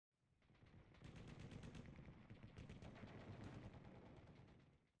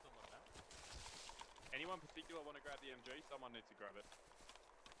anyone in particular want to grab the MG? Someone needs to grab it.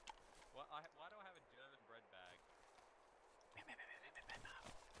 Why do I have a German bread bag?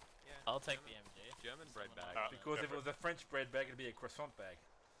 Yeah, I'll take the MG. German bread bag. Because if it was a French bread bag, it'd be a croissant bag.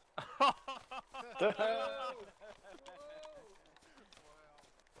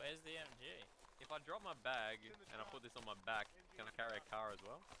 Where's the MG? If I drop my bag and I put this on my back, can I carry a car as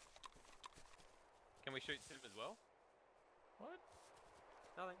well? Can we shoot him as well? What?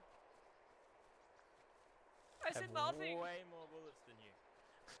 Nothing. I said nothing! Way more bullets than you.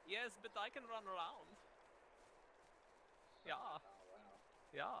 Yes, but I can run around. Yeah. Oh,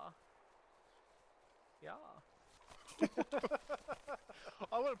 wow. Yeah.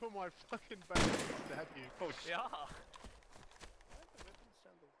 I want to put my fucking bag and stab you. Oh shit. Yeah. Why is the weapon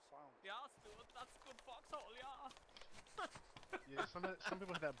sound silent? Yeah, Stuart, that's good foxhole, yeah. Yeah, some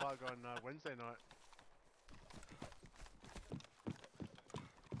people had that bug on Wednesday night.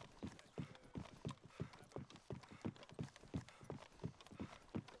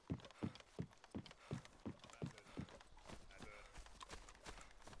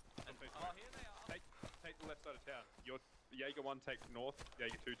 Oh, here they are. Take the left side of town. Your Jaeger 1 takes north,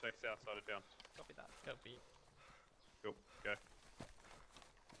 Jaeger 2 takes south side of town. Copy that. Copy. Cool, go.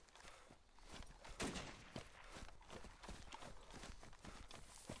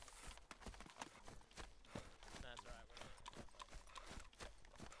 That's right.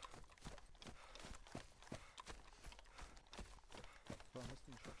 So I missed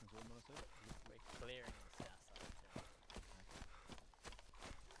the instructions. What am I saying? We're clearing the south side of town.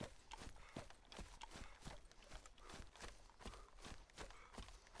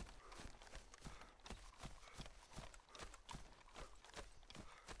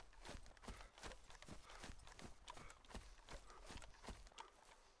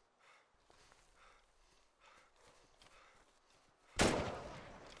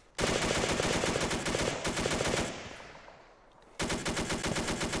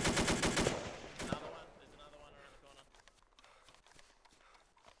 There's another one around the corner.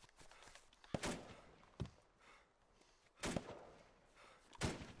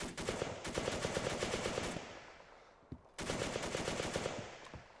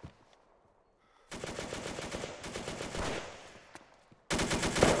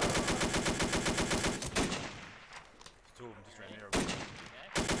 Two of them just ran there. Okay.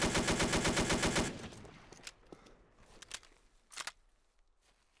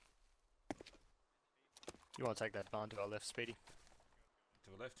 You want to take that barn to our left, Speedy? To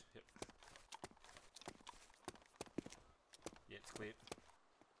the left, yep. Yeah, it's cleared.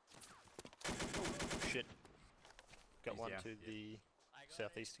 Shit. Got He's one down, to yeah. the I got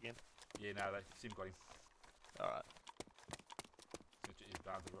southeast again. Yeah, no, Sim got him. Alright. His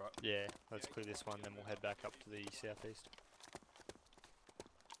barn to the right. Yeah, let's clear this one, then we'll head back up to the southeast.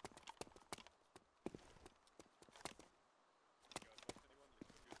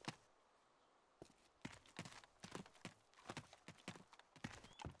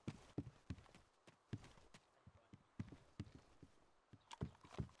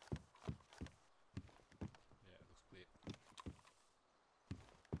 Yeah, it looks clear.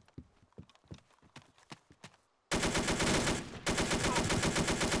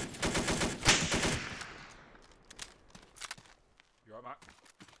 You alright, Mark?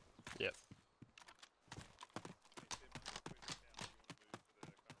 Yep.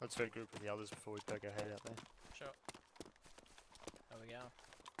 Let's regroup with the others before we poke our head out there. Sure. There we go.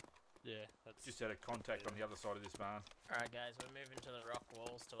 Yeah, that's Just had a contact on the other side of this barn. Alright guys, we're moving to the rock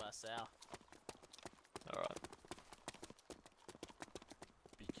walls to our south. alright.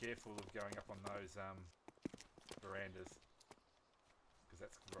 Be careful of going up on those verandas, because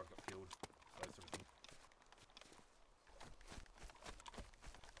that's where I got killed. Those sort of things.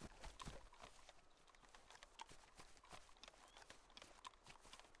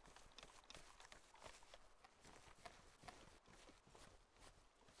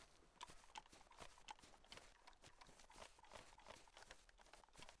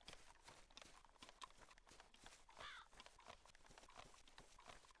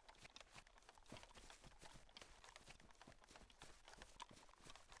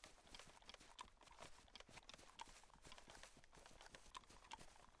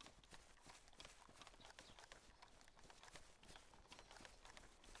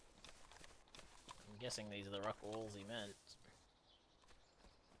 I'm guessing these are the rock walls he meant.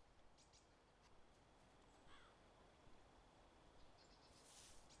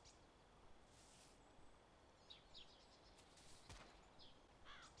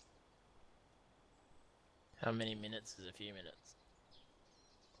 How many minutes is a few minutes?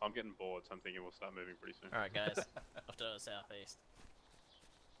 I'm getting bored, so I'm thinking we'll start moving pretty soon. Alright guys, off to the southeast.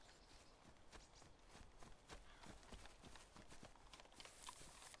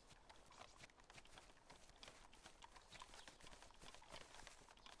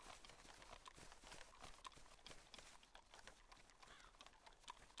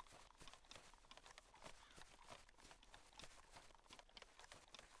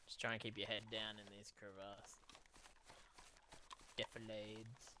 try and keep your head down in these crevasses.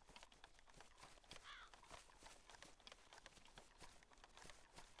 Defilades.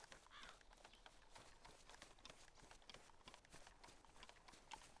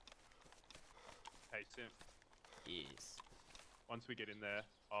 Hey Sim, Yes. once we get in there,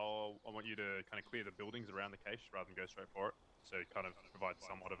 I want you to kind of clear the buildings around the cache rather than go straight for it. So it kind of provides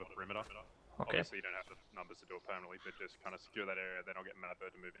somewhat of a perimeter. Okay. Obviously you don't have the numbers to do it permanently, but just kind of secure that area, then I'll get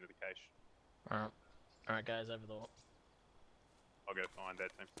Madbird to move into the cache. Alright. Alright guys, over the wall. I'll go find their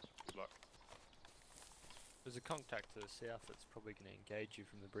team. Good luck. There's a contact to the south that's probably going to engage you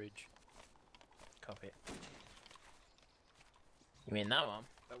from the bridge. Copy. You mean that one?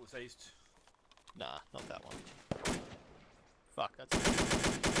 That was east. Nah, not that one. Fuck,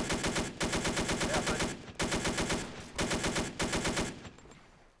 that's...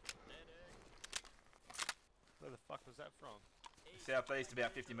 Where the fuck was that from? Southeast,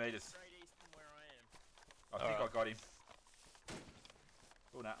 about 50 metres. Straight east from where I am. I think I got him.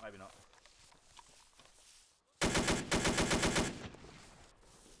 Oh, no, maybe not.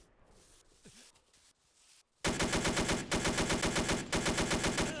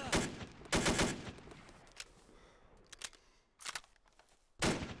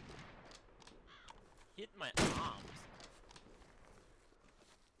 Hit my arms.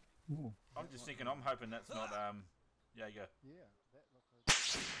 Ooh. I'm just thinking, I'm hoping that's not, Jaeger. Yeah, that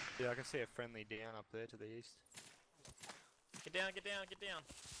looked like... Yeah, I can see a friendly down up there to the east. Get down, get down, get down.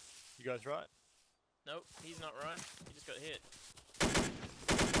 You guys right? Nope, he's not right. He just got hit.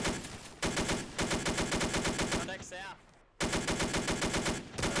 Contact south.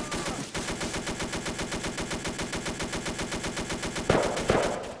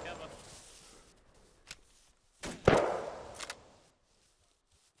 Cover.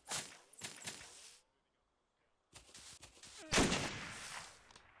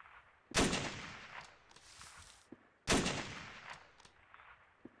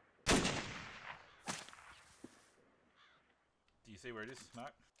 Do you see where it is,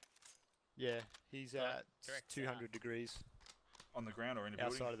 Mark? Yeah, he's at direct 200 degrees. On the ground or in the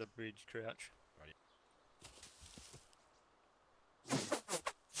building? Outside of the bridge, crouch. He's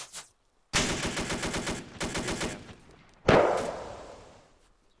down.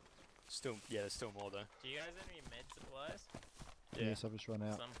 Still, yeah, there's still more though. Do you guys have any med supplies? Yeah. Yes, I've just run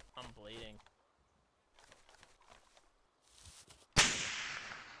out. 'Cause I'm bleeding.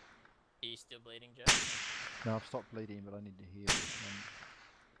 Are you still bleeding, Joe? No, I've stopped bleeding, but I need to heal.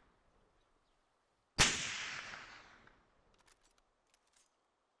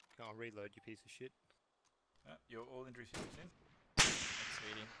 Can't reload, you piece of shit. You're all injuries in? Thanks,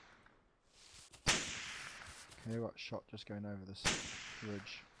 sweetie. Okay, got shot just going over this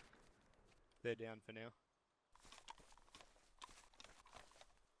bridge. They're down for now.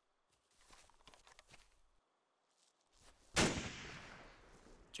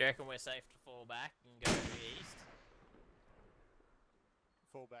 Do you reckon we're safe to fall back and go east?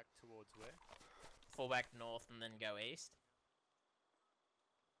 Fall back towards where? Fall back north and then go east?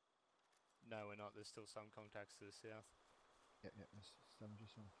 No, we're not. There's still some contacts to the south. Yeah, there's some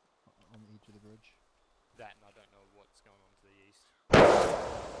just on the edge of the bridge. That and I don't know what's going on to the east.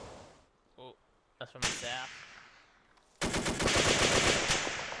 Oh, that's from the south. Yeah,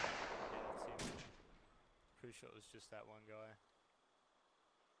 that's him. Pretty sure it was just that one guy.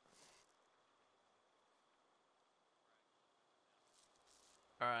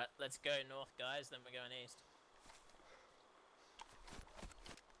 Alright, let's go north, guys, then we're going east.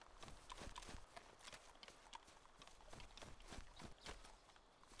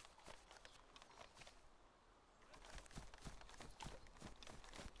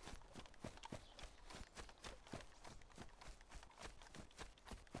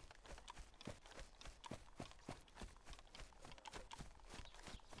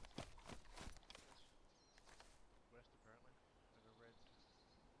 West, apparently. There's a red.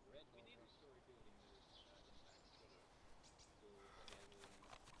 We need a story building that is impact sort of full scaling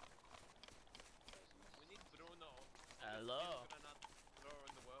presence. We need Bruno. Hello. Bruno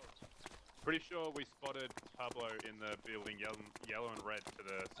in the world. Pretty sure we spotted Pablo in the building, yellow and red to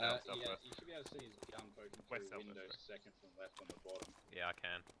the south Yeah, southwest. you should be able to see his gun poking West through southwest, windows second from left on the bottom. Yeah, I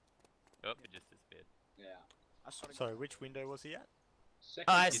can. Oh, it just disappeared. Yeah. Sorry, which window was he at?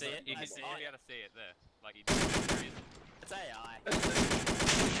 Second Oh, I from see left it, You on can the see, I you'll bottom. be able to see it there. Like, there he is. It's AI.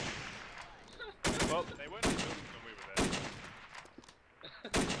 Well, they weren't in the buildings when we were there.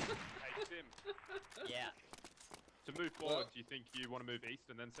 Hey, Tim, Yeah. to move forward, do you think you want to move east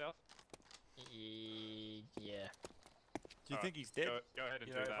and then south? Yeah. Do you think he's dead? Go ahead and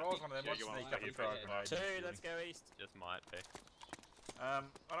You do know, if that. I was one of them, I'd Jaeger sneak won't up stay and throw a here. grenade. Two, let's go east. Just might be. I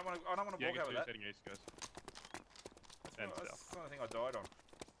don't want to Yeah, walk get over two that. heading east, guys. That's And not south. the only thing I died on.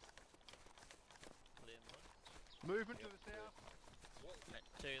 Put in wood. Movement to the south. Right,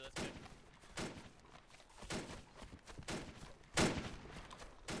 2, let's go.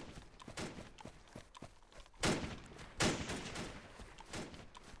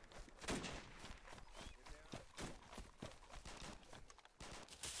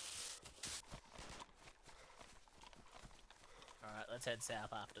 Alright, let's head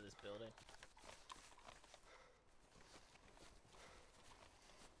south after this building.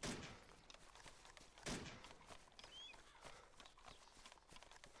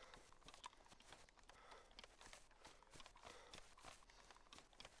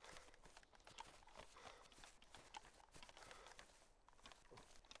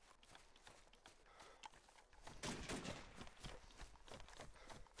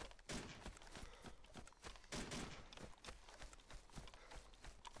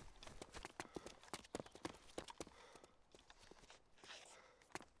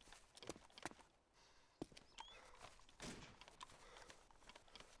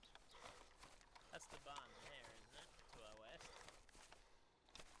 That's the barn there, isn't it? To our west.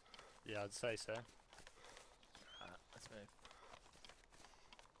 Yeah, I'd say so. Alright, let's move.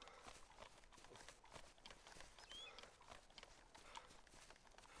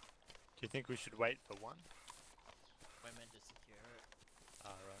 Do you think we should wait for one? We're meant to secure it.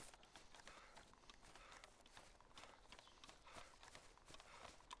 Ah, right.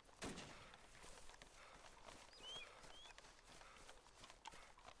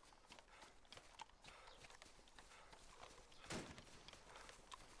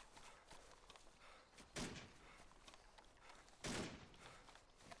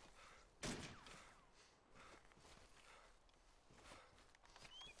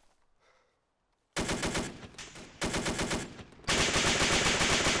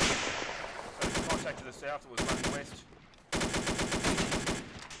 So there's contact to the south that was running west.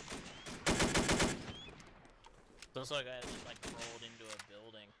 Looks like I just like crawled into a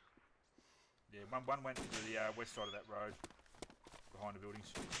building. Yeah, one went to the west side of that road, behind the buildings.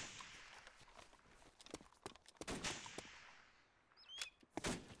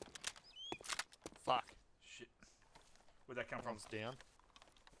 Fuck. Shit. Where'd that come from? One's down.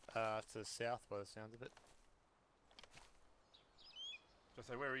 To the south by the sounds of it. Just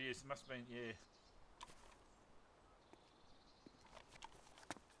say where he is. It must have been, yeah.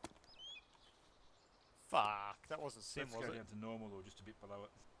 Fuck, that wasn't Sim, Let's was go it? down to normal or just a bit below it.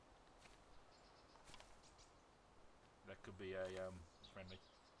 That could be a friendly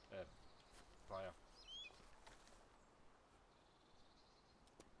player.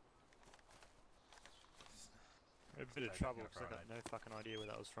 A bit of Take trouble that because I got grenade. no fucking idea where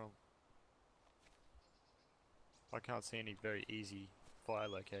that was from. I can't see any very easy fire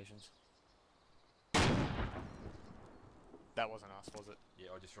locations. That wasn't us, was it? Yeah,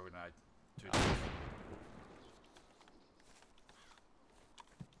 I just threw a grenade. Two Ah. times.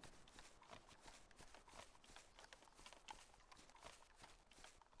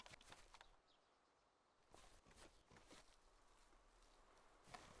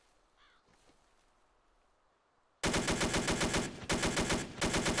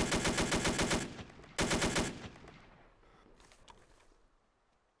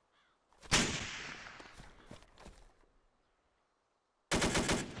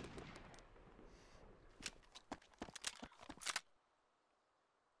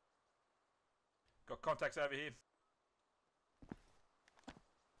 Got contacts over here.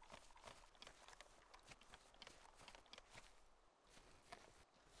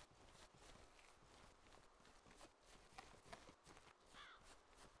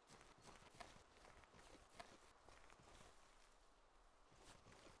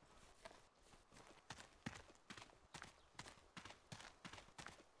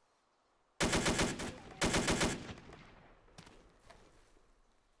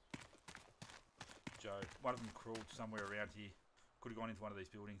 Joe, one of them crawled somewhere around here. Could have gone into one of these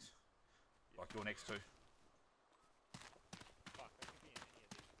buildings, like you're next to. Fuck, that could be in any of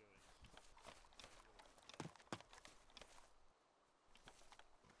these buildings.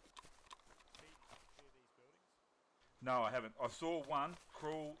 Two of these buildings? No, I haven't. I saw one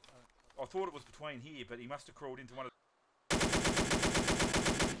crawl. I thought it was between here, but he must have crawled into one of.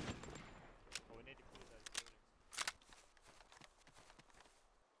 Well, we need to clear those buildings.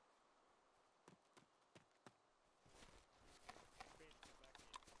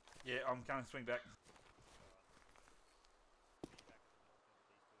 Yeah, I'm going to swing back.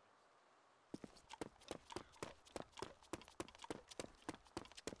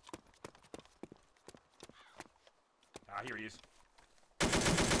 Ah, here he is.